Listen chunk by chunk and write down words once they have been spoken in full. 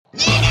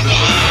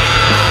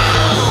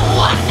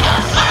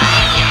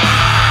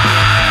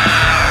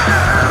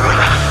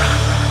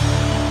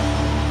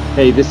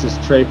Hey, this is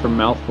Trae from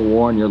Mouth for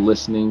War, and you're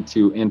listening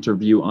to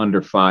Interview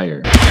Under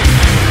Fire.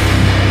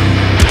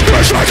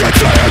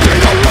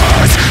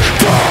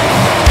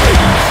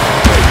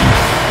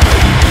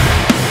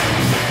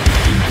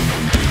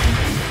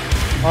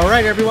 All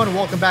right, everyone,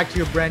 welcome back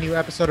to a brand new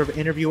episode of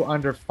Interview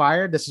Under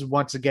Fire. This is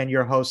once again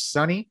your host,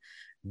 Sonny.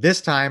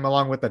 This time,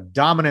 along with a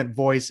dominant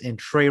voice in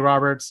Trae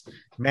Roberts.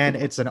 Man,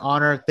 it's an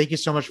honor. Thank you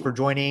so much for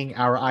joining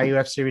our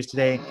IUF series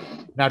today.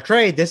 Now,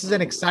 Trae, this is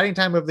an exciting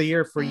time of the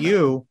year for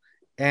you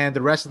and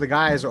the rest of the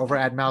guys over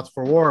at Mouth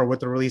for War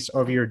with the release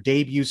of your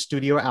debut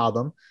studio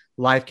album,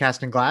 Live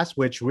Cast in Glass,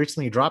 which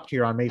recently dropped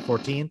here on May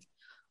 14th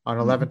on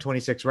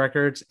 1126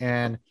 Records.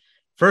 And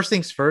first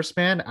things first,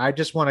 man, I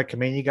just want to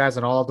commend you guys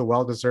on all of the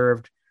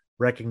well-deserved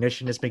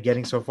recognition it's been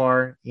getting so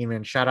far.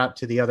 Even shout out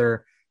to the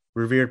other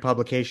revered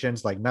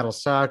publications like Metal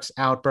Sucks,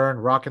 Outburn,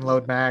 Rock and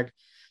Load Mag,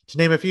 to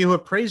name a few who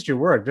have praised your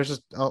work. There's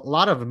just a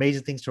lot of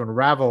amazing things to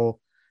unravel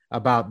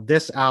about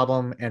this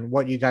album and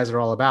what you guys are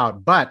all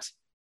about. But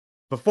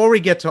before we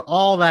get to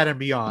all that and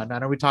beyond, I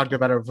know we talked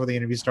about it before the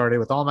interview started.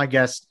 With all my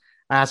guests,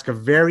 I ask a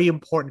very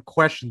important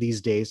question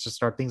these days to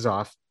start things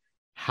off.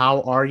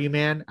 How are you,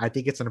 man? I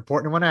think it's an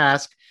important one to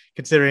ask,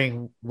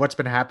 considering what's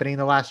been happening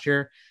the last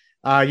year.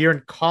 You're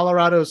in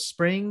Colorado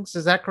Springs,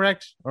 is that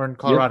correct? Or in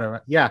Colorado?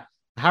 Yep. Yeah.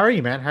 How are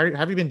you, man? How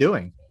have you been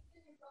doing?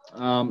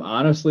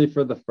 Honestly,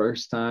 for the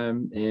first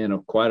time in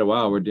quite a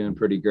while, we're doing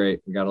pretty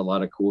great. We got a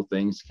lot of cool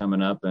things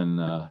coming up,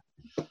 and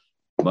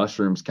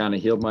mushrooms kind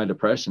of healed my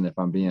depression, if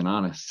I'm being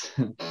honest.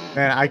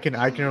 Man, I can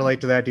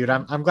relate to that, dude.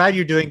 I'm glad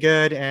you're doing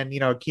good, and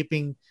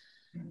keeping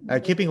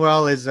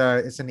well is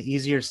it's an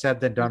easier said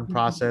than done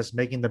process,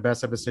 making the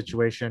best of a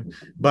situation.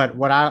 But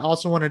what I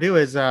also want to do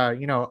is I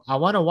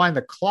want to wind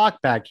the clock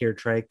back here,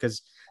 Trae,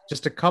 because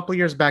just a couple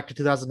years back to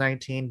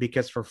 2019,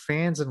 because for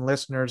fans and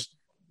listeners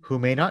who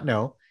may not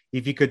know,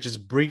 if you could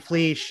just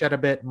briefly shed a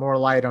bit more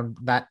light on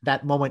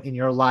that moment in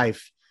your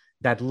life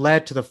that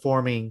led to the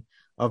forming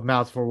of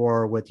Mouth for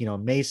War with,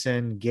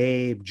 Mason,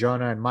 Gabe,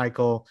 Jonah, and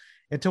Michael,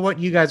 and to what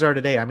you guys are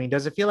today. I mean,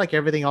 does it feel like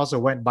everything also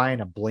went by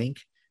in a blink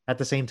at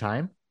the same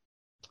time?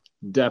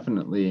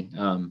 Definitely.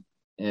 And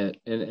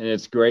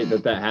it's great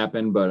that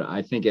happened, but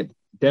I think it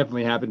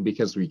definitely happened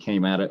because we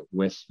came at it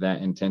with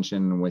that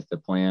intention, with the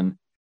plan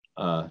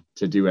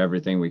to do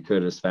everything we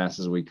could as fast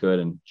as we could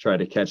and try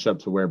to catch up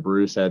to where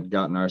Bruce had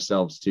gotten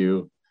ourselves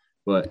to,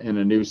 but in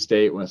a new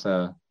state with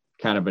a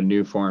kind of a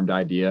new formed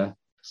idea.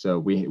 So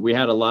we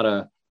had a lot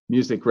of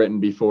music written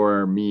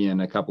before me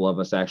and a couple of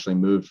us actually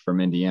moved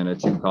from Indiana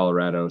to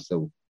Colorado.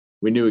 So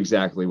we knew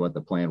exactly what the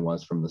plan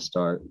was from the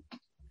start.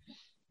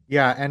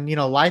 Yeah. And,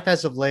 life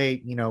as of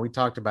late, we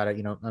talked about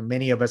it,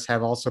 many of us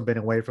have also been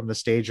away from the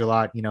stage a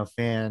lot,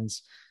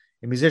 fans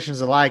and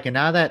musicians alike. And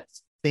now that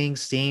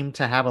things seem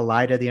to have a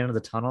light at the end of the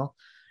tunnel,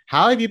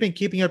 how have you been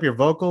keeping up your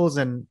vocals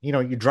and,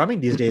 your drumming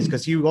these days?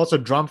 Because you also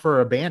drum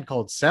for a band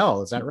called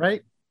Cell. Is that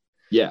right?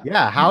 Yeah.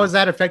 Yeah. How is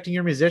that affecting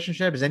your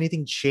musicianship? Has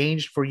anything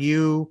changed for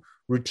you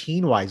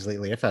routine wise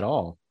lately, if at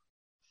all?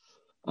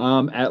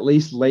 At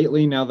least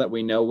lately, now that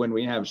we know when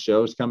we have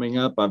shows coming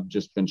up, I've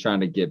just been trying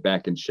to get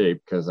back in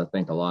shape because I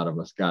think a lot of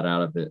us got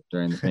out of it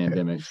during the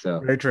pandemic. So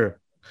very true.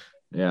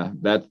 Yeah,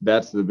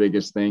 that's the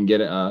biggest thing.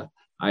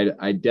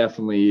 I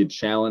definitely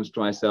challenged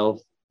myself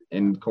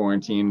in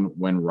quarantine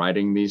when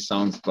writing these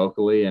songs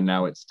vocally, and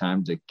now it's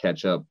time to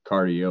catch up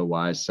cardio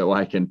wise so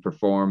I can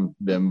perform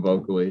them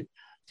vocally.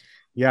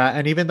 Yeah,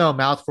 and even though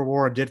Mouth for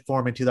War did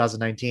form in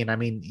 2019, I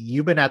mean,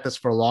 you've been at this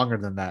for longer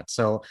than that.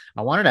 So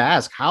I wanted to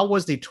ask, how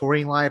was the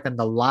touring life and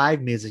the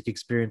live music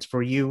experience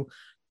for you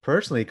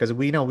personally? Because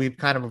we know we've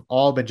kind of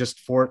all been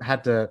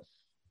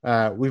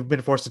we've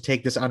been forced to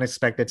take this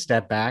unexpected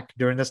step back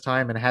during this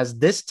time. And has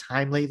this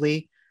time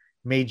lately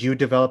made you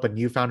develop a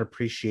newfound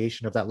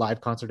appreciation of that live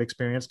concert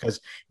experience?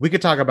 Because we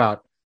could talk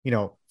about,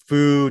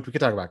 food, we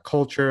could talk about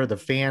culture, the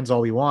fans,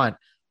 all we want.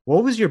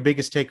 What was your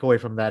biggest takeaway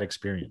from that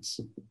experience?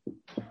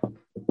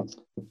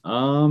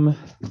 I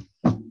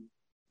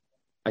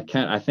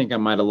think I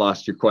might have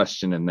lost your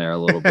question in there a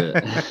little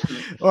bit.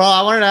 Well,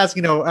 I wanted to ask,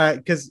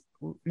 because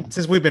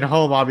since we've been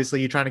home, obviously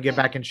you're trying to get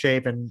back in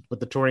shape, and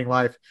with the touring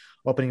life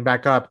opening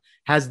back up,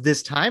 has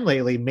this time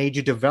lately made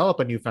you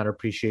develop a newfound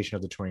appreciation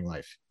of the touring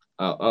life?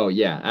 Oh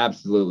yeah,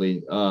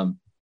 absolutely.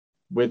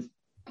 With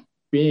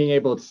being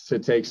able to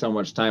take so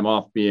much time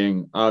off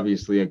being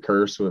obviously a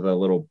curse with a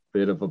little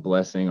bit of a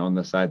blessing on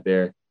the side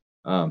there,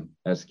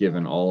 that's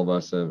given all of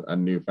us a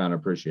newfound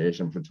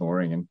appreciation for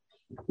touring, and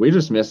we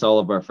just miss all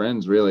of our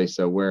friends really.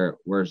 So we're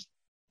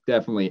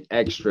definitely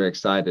extra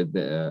excited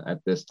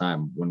at this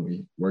time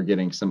when we're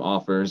getting some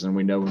offers and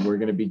we know when we're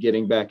going to be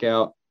getting back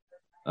out.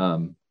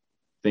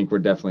 Think we're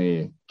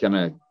definitely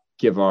gonna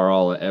give our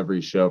all at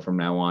every show from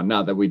now on.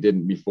 Not that we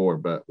didn't before,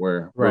 but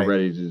we're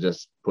ready to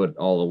just put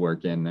all the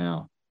work in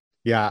now.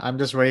 Yeah, I'm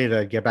just ready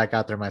to get back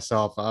out there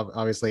myself,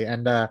 obviously.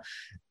 And a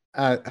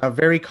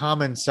very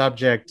common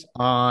subject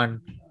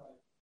on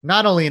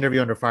not only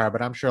Interview Under Fire,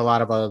 but I'm sure a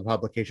lot of other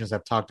publications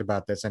have talked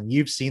about this. And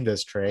you've seen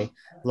this, Trae,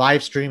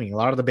 live streaming. A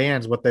lot of the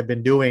bands, what they've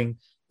been doing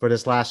for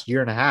this last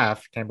year and a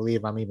half, can't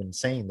believe I'm even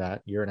saying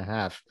that, year and a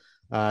half,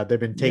 They've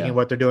been taking Yeah.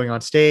 what they're doing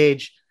on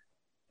stage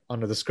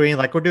onto the screen,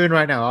 like we're doing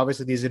right now.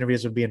 Obviously, these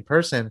interviews would be in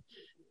person,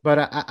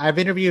 but I've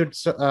interviewed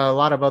a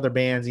lot of other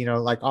bands.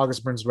 Like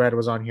August Burns Red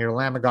was on here,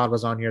 Lamb of God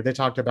was on here. They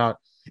talked about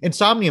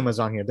Insomnium was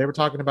on here. They were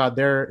talking about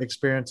their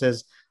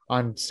experiences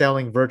on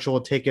selling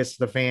virtual tickets to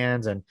the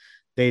fans, and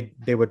they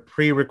would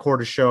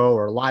pre-record a show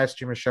or live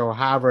stream a show,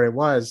 however it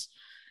was.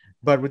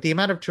 But with the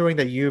amount of touring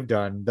that you've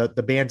done,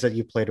 the bands that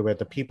you played with,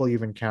 the people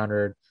you've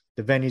encountered,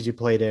 the venues you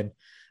played in,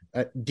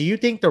 do you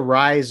think the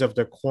rise of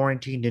the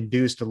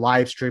quarantine-induced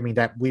live streaming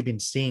that we've been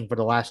seeing for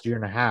the last year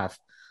and a half,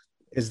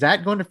 is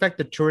that going to affect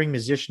the touring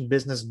musician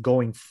business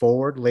going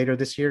forward later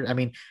this year? I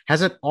mean,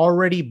 has it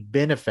already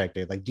been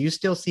affected? Like, do you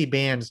still see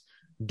bands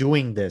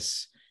doing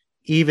this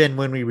even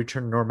when we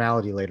return to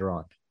normality later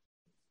on?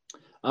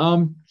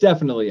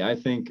 Definitely. I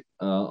think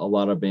a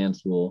lot of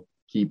bands will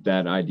keep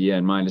that idea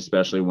in mind,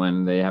 especially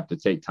when they have to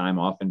take time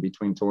off in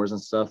between tours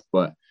and stuff.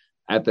 But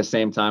at the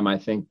same time, I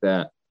think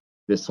that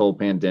this whole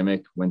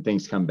pandemic, when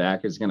things come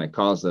back, is going to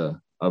cause a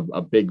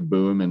big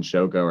boom in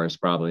showgoers,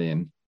 probably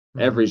in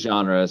every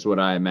genre, is what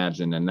I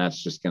imagine. And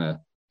that's just going to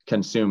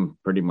consume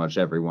pretty much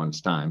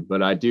everyone's time.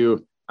 But I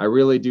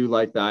really do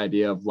like the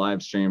idea of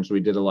live streams.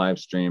 We did a live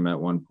stream at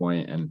one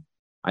point, and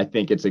I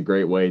think it's a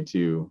great way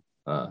to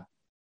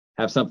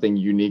have something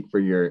unique for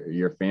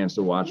your fans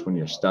to watch when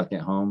you're stuck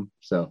at home.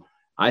 So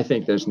I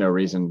think there's no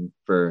reason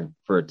for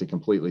it to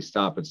completely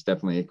stop. It's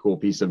definitely a cool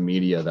piece of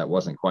media that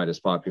wasn't quite as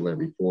popular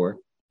before.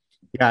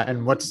 Yeah,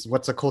 and what's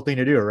a cool thing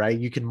to do, right?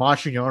 You can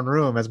mosh in your own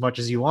room as much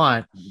as you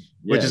want,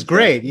 which is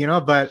great,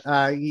 but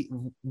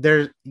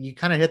you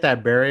kind of hit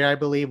that barrier, I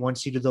believe.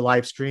 Once you do the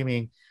live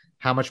streaming,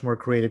 how much more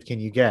creative can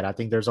you get? I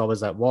think there's always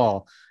that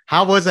wall.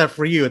 How was that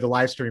for you, the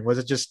live stream? Was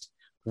it just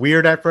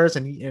weird at first,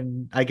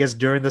 and I guess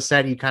during the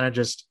set you kind of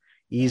just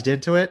eased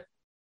into it?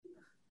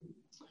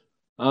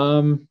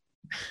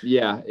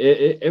 Yeah,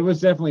 it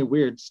was definitely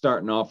weird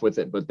starting off with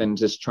it, but then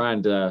just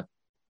trying to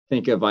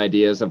think of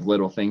ideas of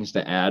little things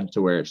to add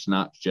to where it's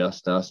not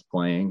just us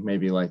playing,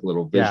 maybe like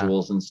little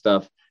visuals and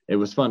stuff. It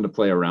was fun to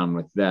play around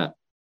with that.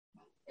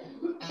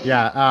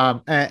 Yeah.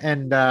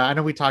 I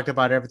know we talked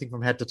about everything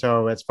from head to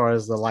toe as far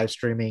as the live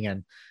streaming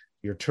and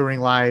your touring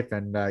life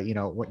and,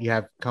 what you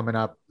have coming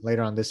up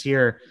later on this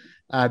year.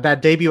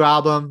 That debut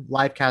album,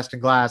 Live Cast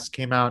and Glass,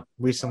 came out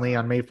recently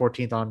on May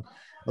 14th on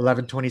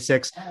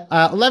 11/26.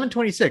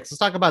 11/26. Let's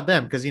talk about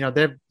them because they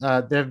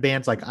have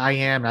bands like I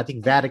Am. And I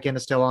think Vatican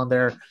is still on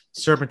there.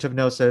 Serpent of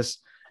Gnosis.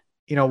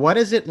 What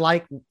is it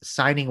like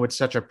signing with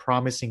such a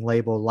promising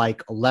label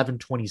like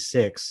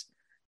 11/26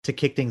 to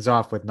kick things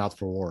off with Mouth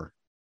for War?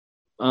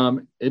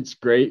 It's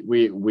great.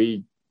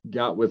 We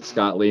got with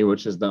Scott Lee,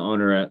 which is the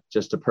owner, at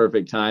just a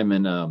perfect time,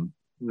 and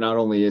not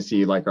only is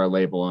he like our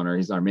label owner,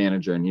 he's our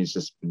manager, and he's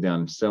just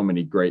done so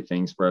many great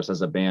things for us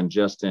as a band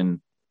just in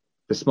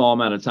the small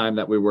amount of time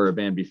that we were a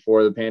band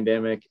before the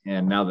pandemic.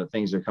 And now that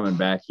things are coming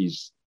back,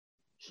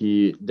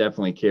 he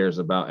definitely cares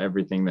about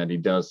everything that he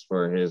does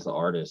for his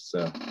artists.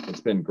 So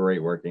it's been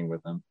great working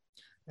with him.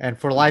 And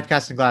for Live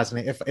Casting Glass,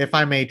 and if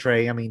I may,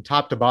 Trae, I mean,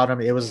 top to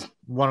bottom, it was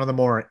one of the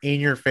more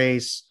in your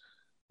face,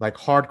 like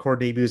hardcore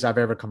debuts I've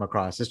ever come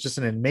across. It's just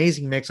an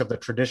amazing mix of the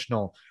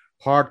traditional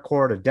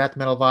hardcore to death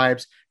metal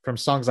vibes, from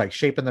songs like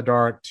Shape in the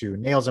Dark to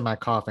Nails in My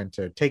Coffin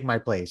to Take My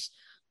Place,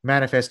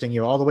 Manifesting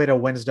You, all the way to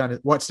What's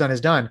Done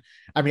is Done.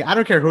 I mean, I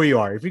don't care who you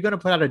are. If you're going to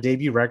put out a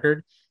debut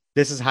record,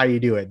 this is how you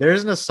do it. There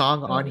isn't a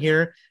song on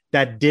here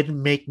that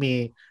didn't make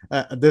me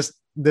this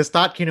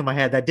thought came to my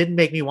head that didn't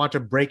make me want to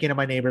break into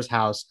my neighbor's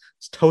house,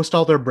 toast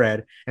all their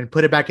bread, and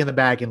put it back in the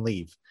bag and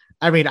leave.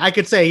 I mean, I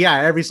could say, yeah,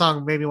 every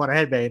song made me want to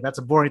headbang. That's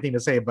a boring thing to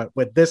say, but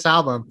with this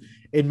album,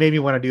 it made me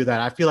want to do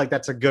that. I feel like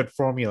that's a good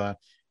formula.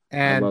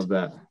 And I love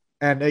that.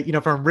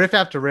 And from riff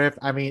after riff,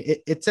 I mean,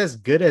 it's as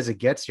good as it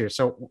gets here.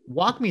 So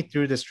walk me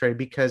through this, Trae,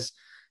 because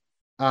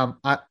I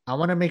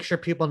want to make sure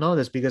people know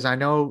this, because I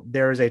know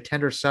there is a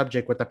tender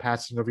subject with the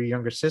passing of your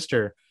younger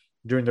sister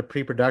during the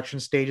pre-production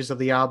stages of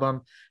the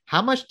album.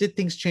 How much did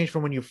things change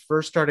from when you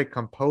first started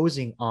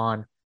composing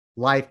on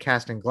Live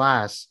Cast and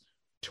Glass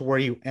to where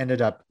you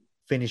ended up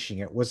finishing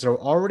it? Was there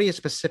already a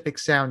specific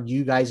sound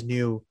you guys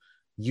knew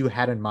you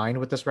had in mind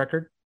with this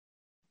record?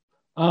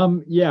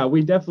 Yeah,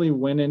 we definitely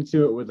went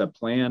into it with a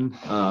plan.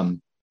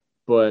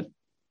 But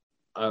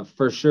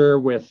for sure,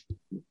 with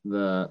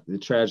the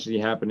tragedy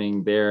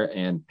happening there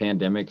and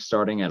pandemic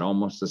starting at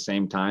almost the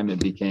same time, it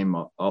became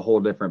a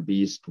whole different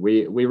beast.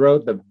 We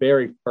wrote the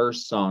very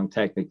first song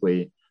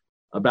technically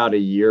about a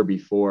year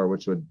before,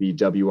 which would be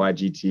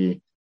WIGT.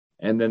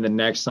 And then the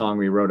next song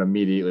we wrote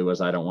immediately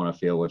was I Don't Want to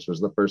Feel, which was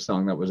the first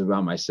song that was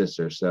about my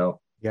sister. So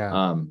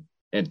yeah,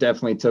 it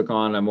definitely took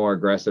on a more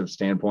aggressive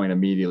standpoint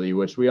immediately,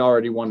 which we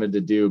already wanted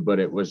to do, but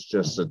it was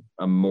just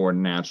a more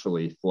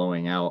naturally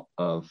flowing out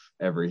of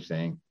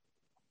everything.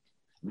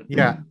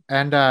 Yeah.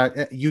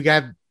 And you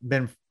have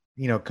been,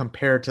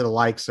 compared to the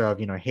likes of,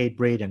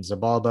 Hatebreed and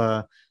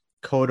Zabalba,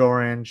 Code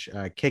Orange,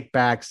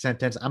 Kickback,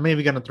 Sentence. I'm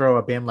even going to throw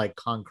a band like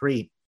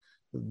Concrete.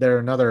 They're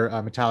another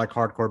metallic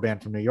hardcore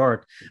band from New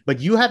York, but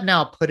you have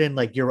now put in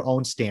like your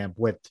own stamp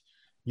with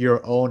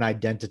your own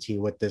identity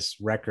with this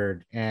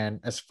record. And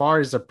as far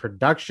as the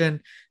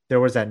production, there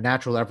was that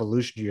natural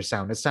evolution to your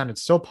sound. It sounded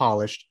so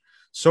polished,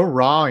 so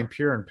raw and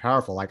pure and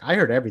powerful. Like I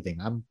heard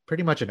everything. I'm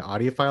pretty much an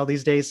audiophile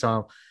these days,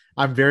 so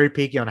I'm very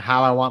picky on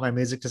how I want my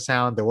music to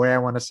sound, the way I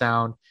want to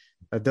sound.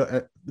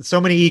 So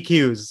many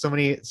EQs, so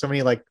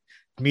many like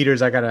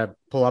meters I gotta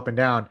pull up and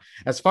down.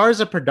 As far as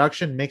the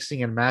production,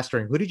 mixing, and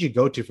mastering, who did you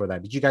go to for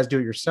that? Did you guys do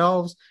it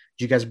yourselves?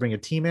 Did you guys bring a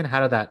team in? How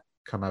did that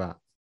come about?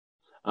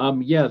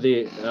 Yeah,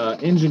 the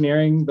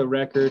engineering, the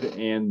record,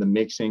 and the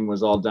mixing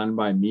was all done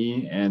by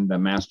me, and the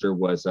master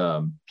was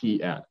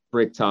Pete at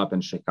Bricktop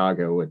in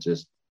Chicago, which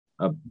is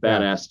a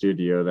badass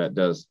studio that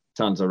does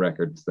tons of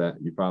records that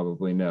you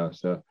probably know.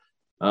 So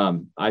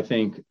I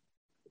think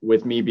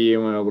with me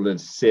being able to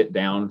sit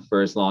down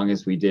for as long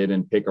as we did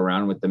and pick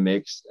around with the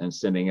mix and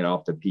sending it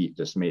off to Pete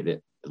just made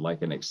it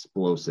like an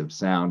explosive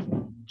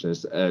sound.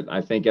 Just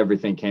I think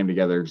everything came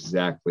together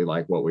exactly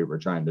like what we were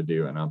trying to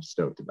do, and I'm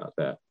stoked about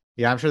that.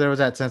 Yeah, I'm sure there was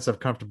that sense of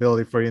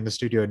comfortability for you in the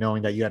studio,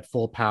 knowing that you had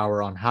full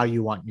power on how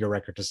you want your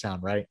record to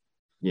sound, right?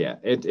 Yeah,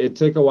 it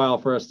took a while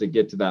for us to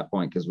get to that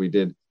point because we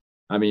did.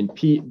 I mean,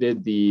 Pete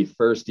did the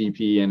first EP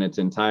in its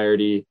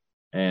entirety,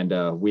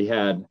 and we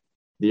had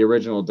the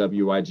original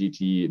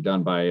WIGT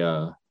done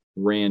by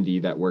Randy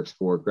that works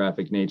for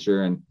Graphic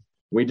Nature, and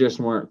we just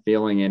weren't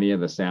feeling any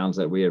of the sounds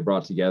that we had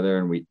brought together,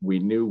 and we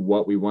knew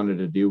what we wanted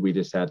to do. We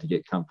just had to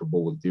get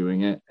comfortable with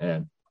doing it,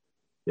 and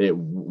it.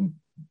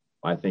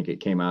 I think it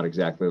came out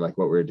exactly like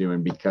what we were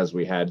doing because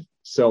we had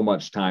so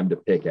much time to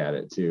pick at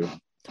it too.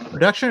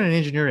 Production and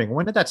engineering.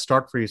 When did that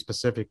start for you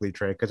specifically,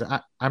 Trae? Because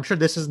I'm sure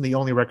this isn't the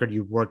only record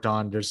you've worked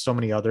on. There's so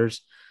many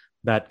others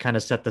that kind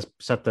of set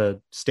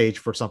the stage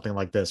for something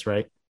like this,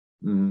 right?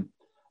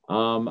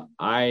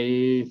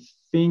 I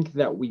think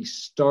that we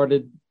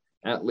started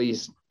at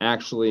least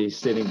actually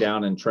sitting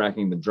down and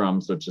tracking the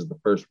drums, which is the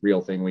first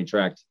real thing we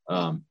tracked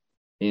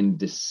in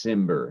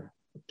December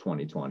of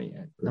 2020.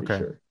 I'm pretty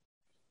sure.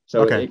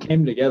 So it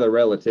came together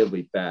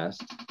relatively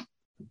fast.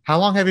 How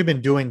long have you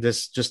been doing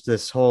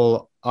this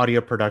whole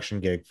audio production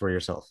gig for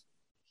yourself?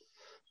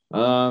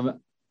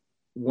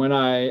 When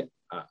I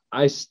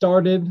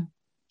started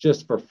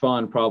just for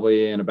fun,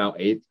 probably in about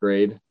 8th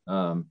grade.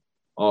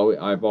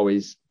 I've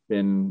always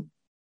been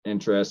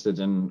interested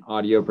in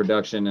audio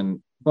production and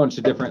a bunch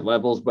of different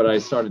levels, but I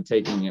started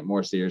taking it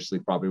more seriously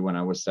probably when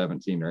I was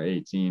 17 or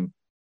 18.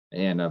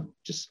 And I've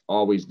just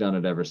always done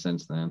it ever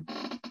since then.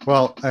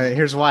 Well,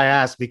 here's why I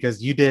asked,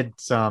 because you did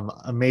some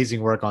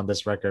amazing work on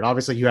this record.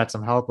 Obviously, you had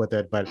some help with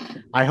it, but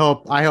I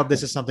hope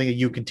this is something that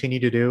you continue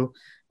to do,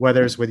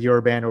 whether it's with your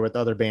band or with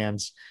other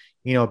bands.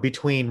 You know,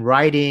 between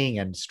writing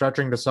and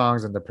structuring the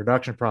songs and the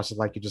production process,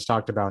 like you just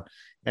talked about.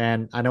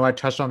 And I know I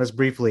touched on this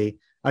briefly.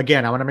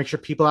 Again, I want to make sure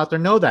people out there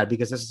know that,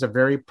 because this is a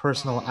very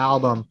personal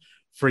album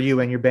for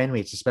you and your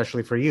bandmates,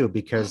 especially for you,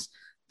 because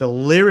the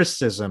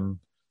lyricism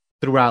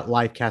throughout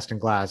Life Cast in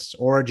Glass,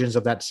 origins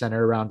of that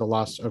center around the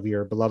loss of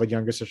your beloved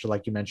younger sister,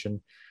 like you mentioned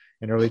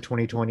in early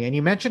 2020. And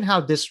you mentioned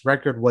how this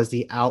record was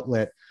the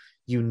outlet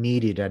you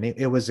needed, and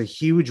it was a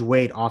huge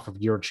weight off of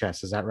your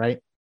chest. Is that right?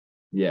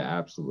 Yeah,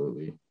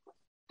 absolutely.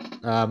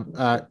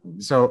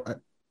 So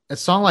a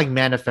song like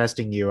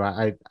Manifesting You,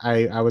 I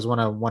was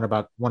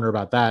wonder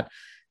about that.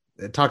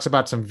 It talks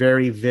about some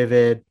very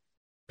vivid,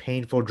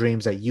 painful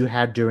dreams that you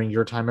had during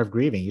your time of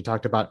grieving. You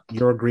talked about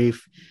your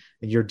grief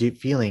and your deep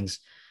feelings.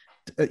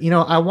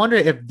 I wonder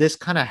if this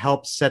kind of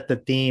helps set the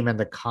theme and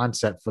the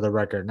concept for the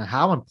record. Now,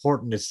 how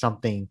important is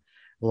something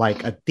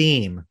like a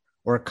theme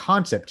or a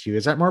concept to you?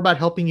 Is that more about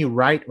helping you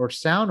write or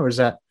sound, or is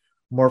that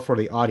more for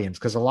the audience?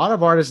 Because a lot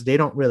of artists, they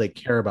don't really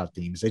care about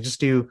themes. They just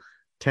do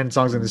 10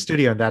 songs in the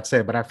studio and that's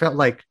it. But I felt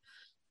like,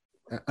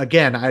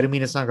 again, I don't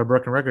mean it's not a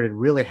broken record. It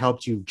really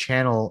helped you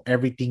channel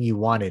everything you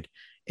wanted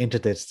into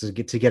this to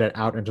get it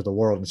out into the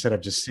world, instead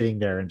of just sitting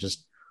there and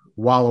just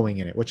wallowing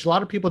in it, which a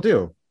lot of people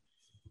do.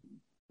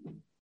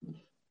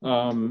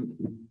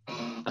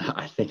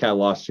 I think I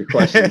lost your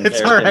question.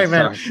 It's all right,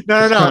 man.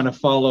 No. Trying to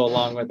follow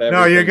along with everything.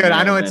 No, you're good.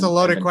 I know it's a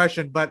loaded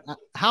question, but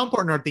how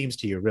important are themes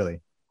to you,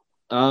 really?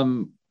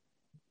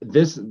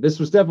 This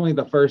was definitely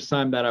the first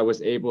time that I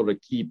was able to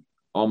keep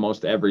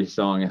almost every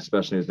song,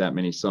 especially with that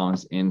many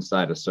songs,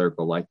 inside a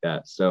circle like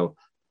that. So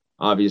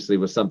obviously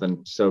with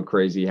something so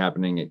crazy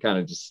happening, it kind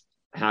of just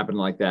happened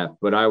like that.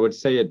 But I would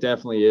say it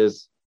definitely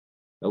is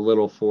a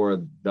little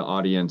for the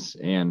audience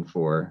and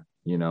for,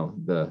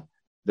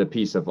 the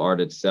piece of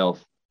art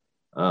itself.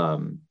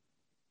 We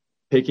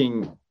picked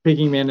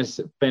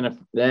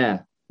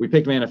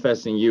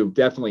Manifesting You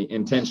definitely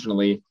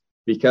intentionally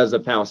because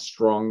of how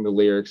strong the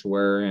lyrics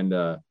were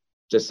and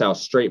just how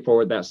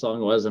straightforward that song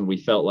was. And we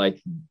felt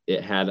like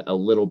it had a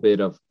little bit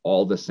of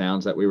all the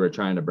sounds that we were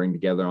trying to bring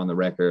together on the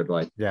record,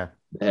 like the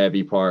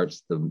heavy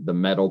parts, the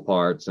metal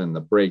parts, and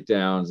the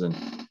breakdowns. And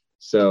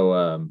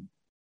so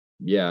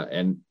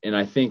and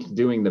I think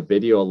doing the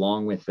video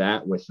along with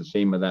that, with the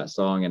theme of that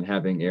song, and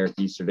having Eric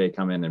Easterday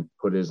come in and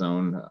put his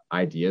own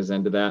ideas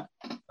into that,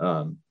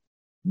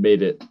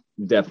 made it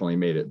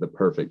the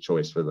perfect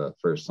choice for the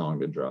first song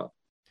to drop.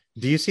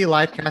 Do you see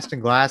Live Cast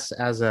and Glass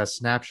as a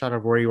snapshot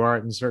of where you are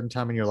at a certain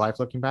time in your life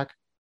looking back?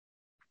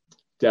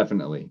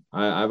 Definitely.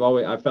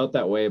 I felt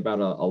that way about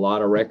a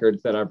lot of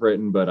records that I've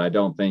written, but I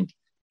don't think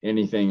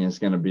anything is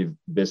going to be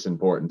this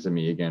important to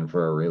me again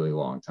for a really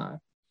long time.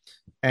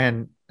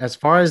 And as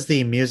far as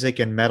the music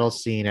and metal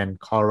scene in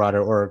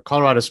Colorado or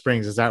Colorado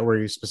Springs, is that where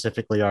you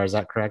specifically are? Is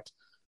that correct?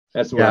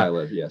 That's where Yeah. I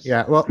live. Yes.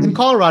 Yeah. Well, in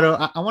Colorado,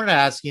 I wanted to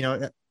ask,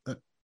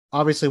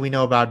 obviously we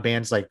know about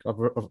bands like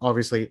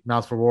obviously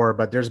Mouth for War,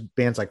 but there's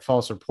bands like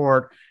False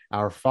Report,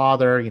 Our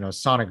Father,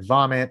 Sonic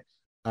Vomit,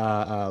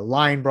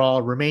 Lion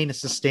Brawl, Remain and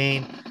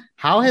Sustain.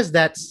 How has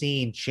that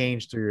scene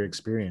changed through your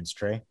experience,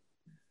 Trae?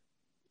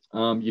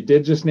 You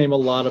did just name a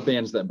lot of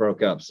bands that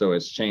broke up, so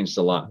it's changed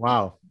a lot.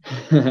 Wow.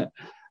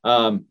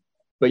 um,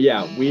 but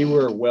yeah, we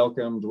were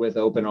welcomed with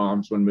open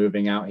arms when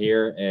moving out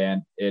here,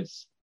 and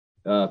it's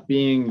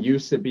being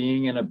used to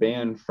being in a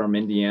band from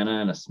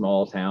Indiana in a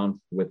small town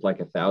with like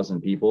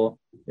 1,000 people.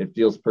 It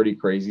feels pretty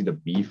crazy to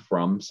be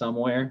from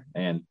somewhere,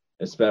 and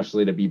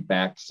especially to be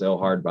backed so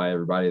hard by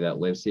everybody that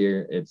lives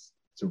here. It's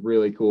a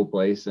really cool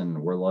place,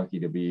 and we're lucky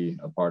to be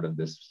a part of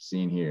this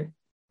scene here.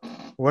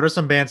 What are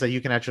some bands that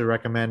you can actually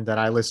recommend that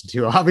I listen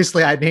to?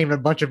 Obviously, I named a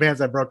bunch of bands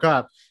that broke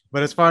up,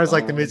 but as far as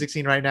like the music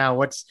scene right now,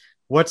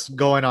 what's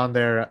going on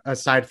there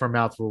aside from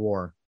Mouth for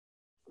War?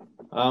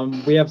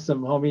 We have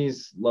some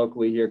homies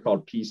locally here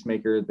called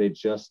Peacemaker. They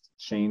just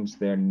changed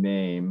their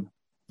name,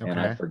 and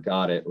I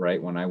forgot it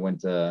right when I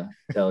went to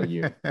tell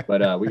you.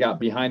 But we got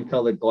Behind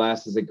Colored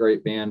Glass is a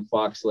great band.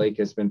 Fox Lake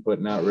has been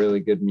putting out really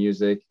good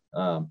music.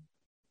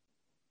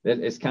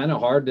 It's kind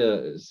of hard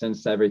to,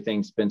 since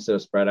everything's been so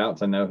spread out,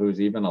 to know who's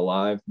even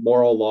alive.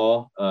 Moral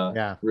Law,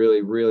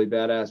 really, really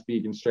badass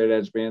vegan straight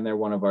edge band. They're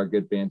one of our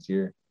good bands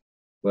here.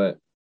 But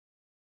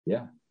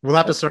yeah. We'll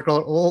have to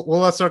circle.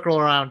 We'll circle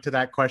around to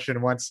that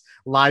question once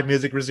live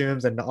music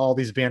resumes and all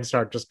these bands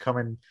start just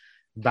coming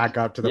back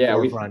up to the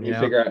forefront. We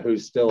figure out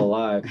who's still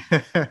alive.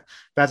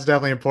 That's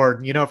definitely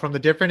important. From the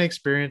different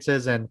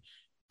experiences and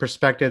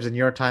perspectives in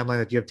your timeline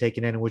that you have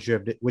taken in,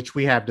 which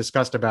we have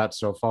discussed about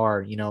so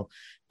far.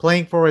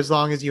 Playing for as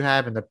long as you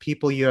have, and the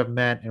people you have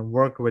met and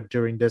worked with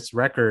during this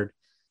record,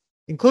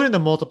 including the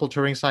multiple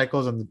touring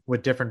cycles and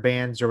with different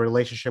bands, your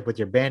relationship with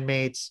your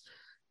bandmates,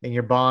 and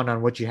your bond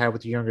on what you have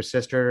with your younger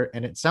sister.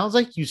 And it sounds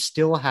like you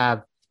still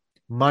have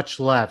much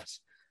left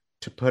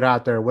to put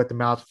out there with the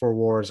Mouth for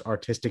War's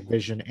artistic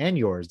vision and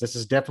yours. This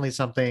is definitely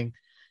something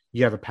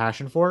you have a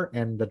passion for.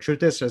 And the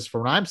truth is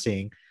from what I'm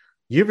seeing,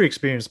 you've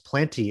experienced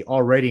plenty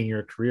already in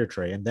your career,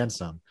 Trae, and then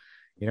some.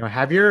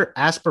 Have your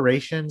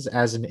aspirations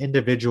as an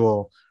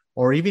individual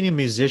or even a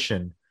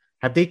musician,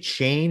 have they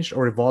changed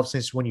or evolved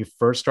since when you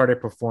first started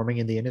performing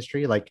in the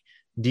industry? Like,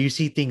 do you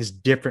see things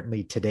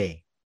differently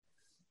today?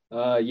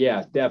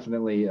 Yeah,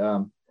 definitely.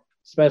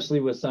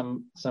 Especially with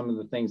some of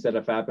the things that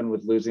have happened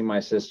with losing my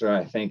sister.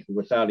 I think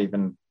without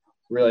even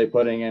really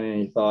putting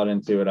any thought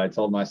into it, I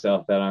told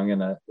myself that I'm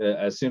gonna,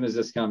 as soon as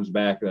this comes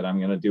back, that I'm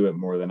gonna do it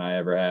more than I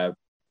ever have.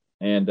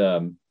 And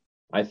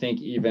I think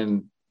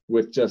even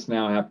with just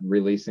now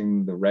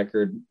releasing the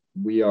record,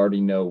 we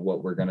already know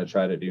what we're gonna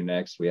try to do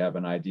next. We have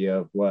an idea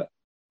of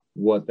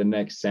what the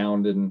next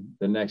sound and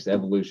the next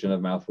evolution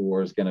of Mouth for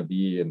War is gonna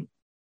be, and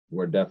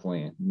we're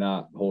definitely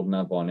not holding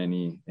up on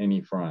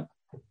any front.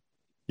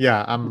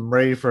 Yeah, I'm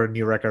ready for a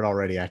new record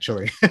already,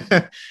 actually.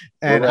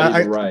 And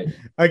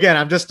again,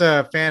 I'm just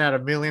a fan out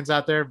of millions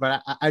out there,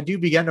 but I do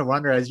begin to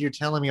wonder, as you're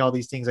telling me all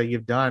these things that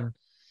you've done,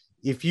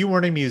 if you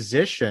weren't a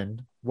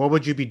musician, what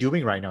would you be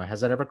doing right now?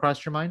 Has that ever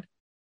crossed your mind?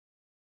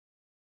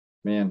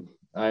 Man,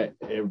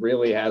 it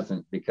really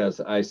hasn't, because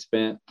I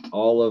spent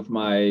all of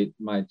my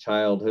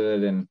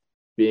childhood and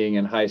being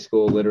in high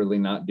school literally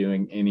not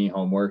doing any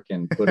homework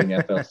and putting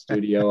FL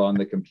Studio on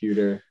the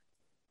computer.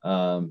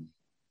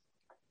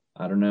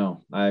 I don't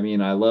know. I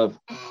mean, I love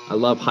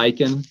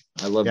hiking.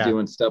 I love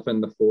doing stuff in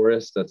the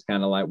forest. That's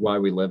kind of like why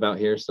we live out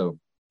here. So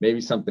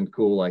maybe something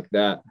cool like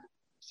that.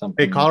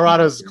 Hey,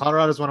 Colorado's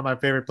one of my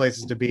favorite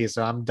places to be.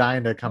 So I'm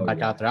dying to come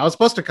back out there. I was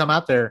supposed to come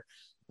out there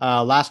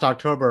last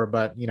October,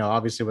 but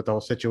obviously with the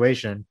whole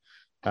situation,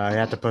 I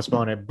had to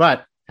postpone it.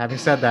 But having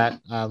said that,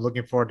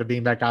 looking forward to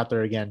being back out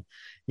there again.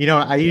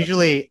 I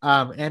usually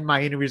end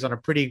my interviews on a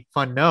pretty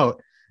fun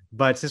note,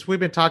 but since we've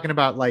been talking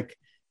about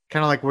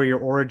kind of like where your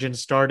origin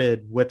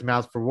started with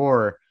Mouth for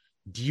War,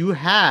 do you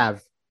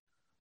have,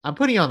 I'm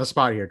putting you on the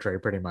spot here,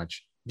 Trae, pretty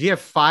much. Do you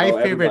have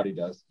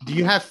do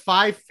you have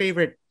 5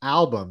 favorite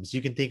albums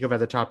you can think of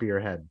at the top of your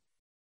head?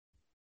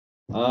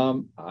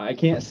 I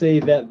can't say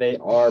that they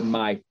are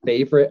my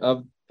favorite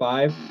of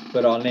 5,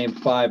 but I'll name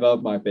 5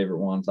 of my favorite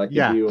ones. I could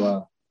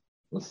do,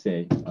 let's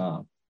see,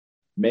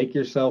 Make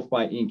Yourself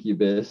by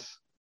Incubus.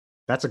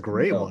 That's a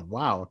great one.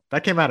 Wow.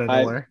 That came out of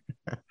nowhere.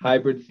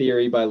 Hybrid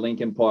Theory by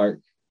Linkin Park.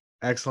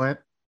 Excellent.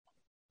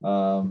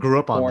 Grew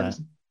up on that.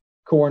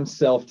 Korn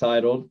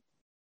Self-Titled.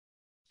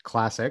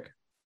 Classic.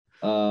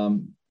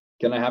 Gonna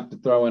have to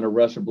throw in A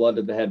Rush of Blood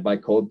to the Head by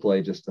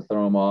Coldplay just to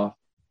throw them off.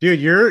 Dude,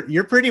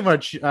 you're pretty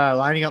much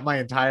lining up my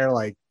entire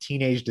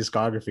teenage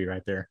discography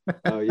right there.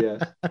 Oh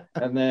yes.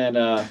 And then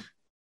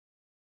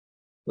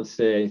let's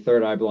say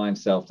Third Eye Blind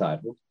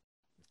self-titled.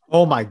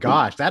 Oh my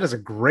gosh, that is a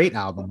great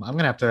album. I'm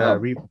gonna have to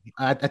Oh,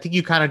 I think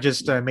you kind of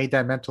just made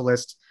that mental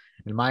list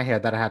in my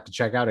head that I have to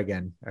check out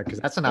again because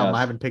that's an album I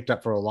yes, haven't picked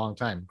up for a long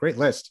time. Great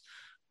list.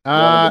 one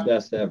of the Uh,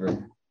 best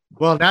ever.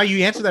 well, now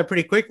you answered that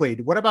pretty quickly.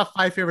 What about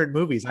 5 favorite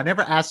movies? I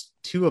never asked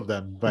two of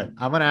them, but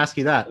I'm gonna ask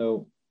you that.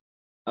 So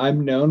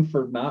I'm known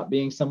for not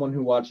being someone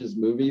who watches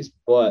movies,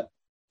 but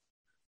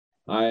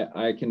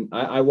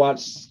I watch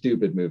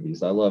stupid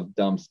movies. I love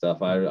dumb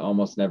stuff. I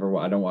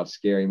don't watch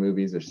scary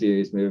movies or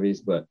serious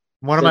movies, but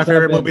One of my since I've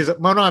favorite been movies.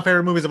 One of my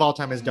favorite movies of all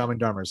time is Dumb and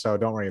Dumber. So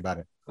don't worry about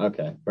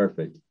okay,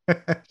 perfect.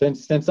 it.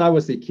 Since I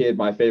was a kid,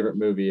 my favorite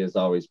movie has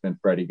always been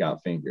Freddy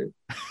Got Fingered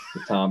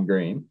with Tom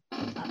Green.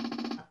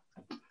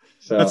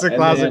 So That's a and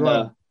classic then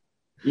one.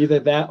 either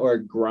that or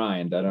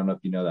Grind. I don't know if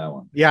you know that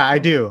one. Yeah, I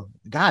do.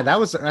 God, that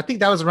was. I think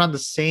that was around the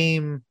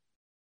same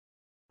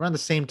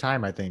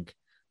time. I think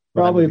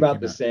when that Probably movie about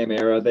came the out. same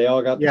era. They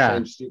all got the Yeah,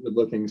 same stupid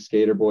looking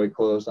skater boy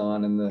clothes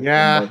on in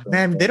yeah, both of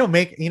man. They them. don't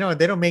make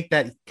they don't make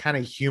that kind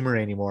of humor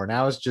anymore.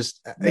 Now it's just.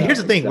 Here's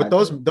No, the thing with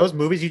those exactly. those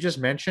movies you just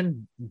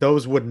mentioned.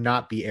 Those would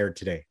not be aired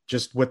today.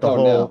 Just with the Oh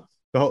whole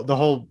no. the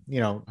whole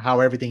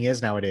how everything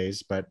is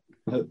nowadays. But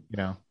you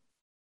know,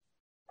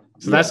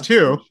 so that's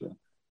Yeah, for two. sure.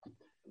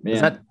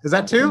 Is Man,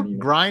 that two? and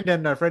Grind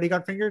and Freddy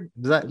Got Fingered.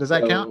 Does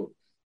that count? so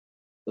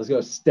let's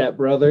go Step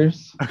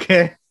Brothers.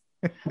 Okay.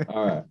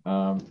 All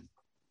right.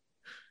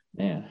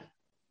 Man,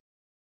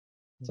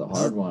 it's a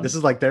hard This one.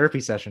 is like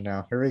therapy session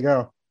now. Here we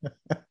go.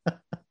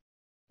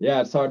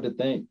 Yeah, it's hard to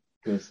think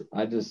because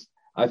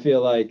I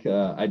feel like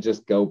I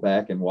just go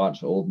back and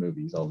watch old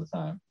movies all the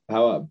time.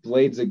 How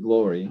Blades of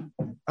Glory?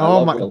 I Oh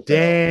love my Will Ferrell.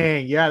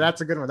 dang. Yeah,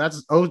 that's a good one.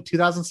 That's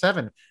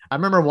 2007. I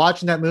remember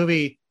watching that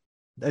movie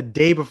a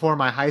day before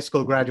my high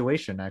school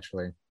graduation,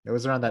 actually. It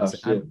was around that. Oh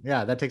shit,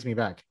 Yeah, that takes me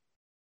back.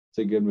 it's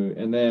a good movie.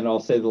 And then I'll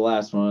say the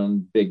last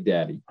one, Big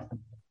Daddy,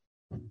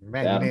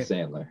 Man, Adam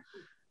Sandler.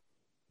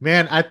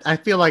 I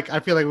feel like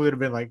we would have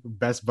been like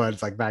best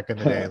buds like back in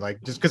the day. I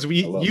Like just because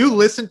love you that.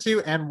 listened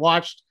to and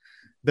watched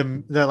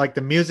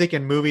the music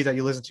and movies that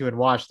you listen to and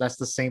watch, that's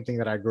the same thing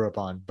that I grew up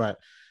on. But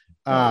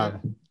Oh yeah,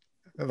 um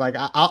like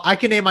I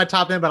can name my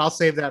top 10, but I'll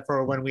save that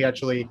for when we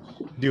actually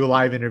do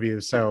live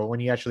interviews. So when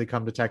you actually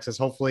come to Texas,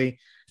 hopefully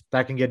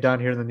that can get done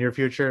here in the near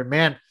future.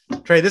 Man,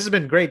 Trae, this has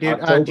been great, dude.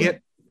 October.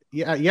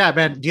 Yeah,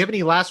 man. Do you have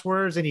any last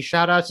words, any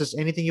shout outs, just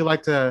anything you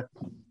like to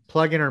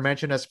plug in or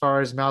mention as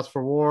far as Mouths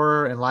for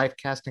War and Life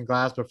Casting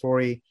Glass before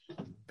we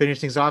finish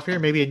things off here?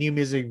 Maybe a new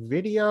music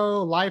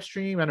video, live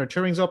stream. I know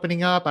touring's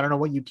opening up. I don't know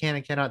what you can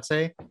and cannot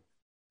say.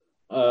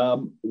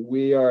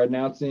 We are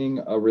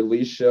announcing a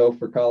release show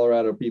for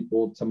Colorado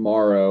people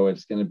tomorrow.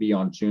 It's going to be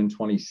on June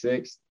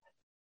 26th,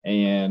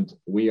 and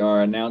we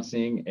are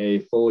announcing a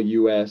full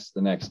US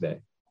the next day.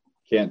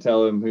 Can't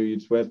tell them who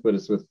it's with, but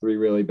it's with three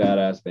really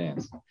badass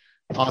bands.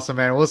 Awesome,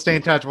 man. We'll stay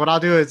in touch. What I'll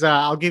do is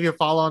I'll give you a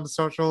follow on the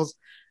socials.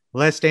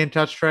 Let's stay in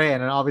touch, Trey.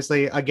 And then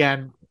obviously,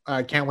 again,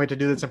 I can't wait to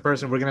do this in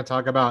person. We're going to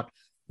talk about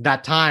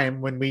that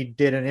time when we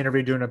did an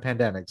interview during a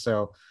pandemic.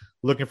 So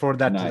looking forward to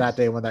that Nice.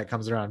 day when that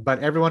comes around. But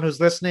everyone who's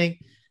listening,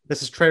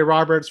 this is Trey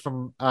Roberts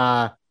from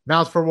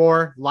Mouths for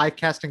War, Live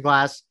Casting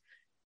Glass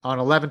on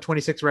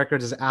 1126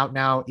 Records is out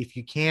now. If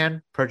you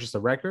can purchase the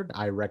record,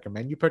 I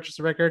recommend you purchase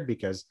the record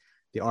because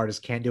the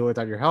artist can't do it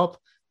without your help.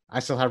 I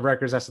still have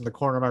records that's in the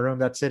corner of my room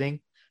that's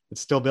sitting.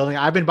 It's still building.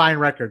 I've been buying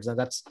records, and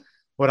that's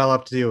what I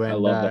love to do. I And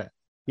love that.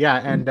 yeah,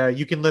 and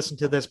you can listen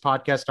to this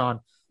podcast on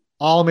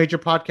all major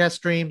podcast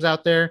streams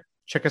out there.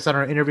 Check us out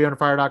on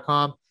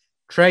interviewonfire.com.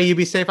 Trey, you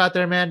be safe out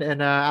there, man,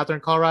 and out there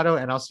in Colorado.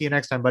 And I'll see you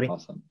next time, buddy.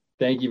 Awesome.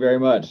 Thank you very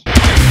much. Wish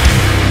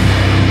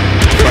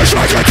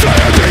I could say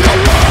I'd be the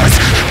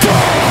last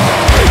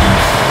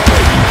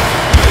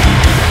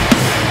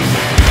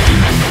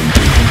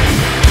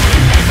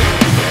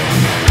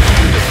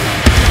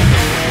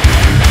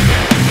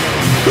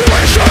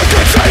Wish I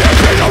could say I'd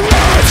be the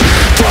last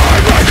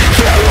time I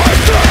feel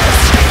like this.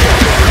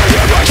 I'm gonna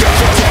give my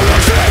chance, I'm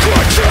gonna take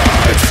my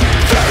chance.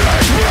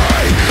 Finish me,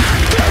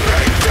 give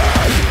me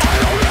death. I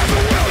don't ever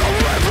will to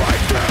live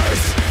like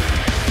this.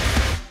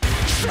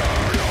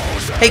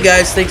 Hey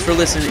guys, thanks for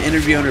listening to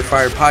Interview Under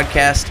Fire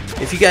podcast.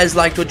 If you guys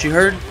liked what you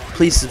heard,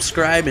 please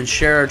subscribe and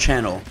share our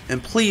channel.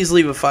 And please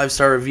leave a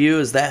 5-star review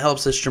as that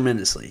helps us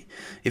tremendously.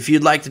 If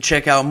you'd like to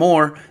check out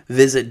more,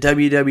 visit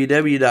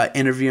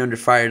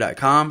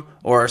www.interviewunderfire.com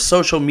or our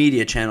social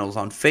media channels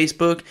on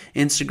Facebook,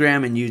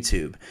 Instagram, and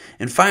YouTube.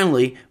 And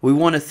finally, we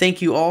want to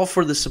thank you all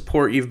for the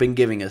support you've been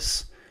giving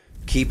us.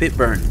 Keep it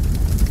burning.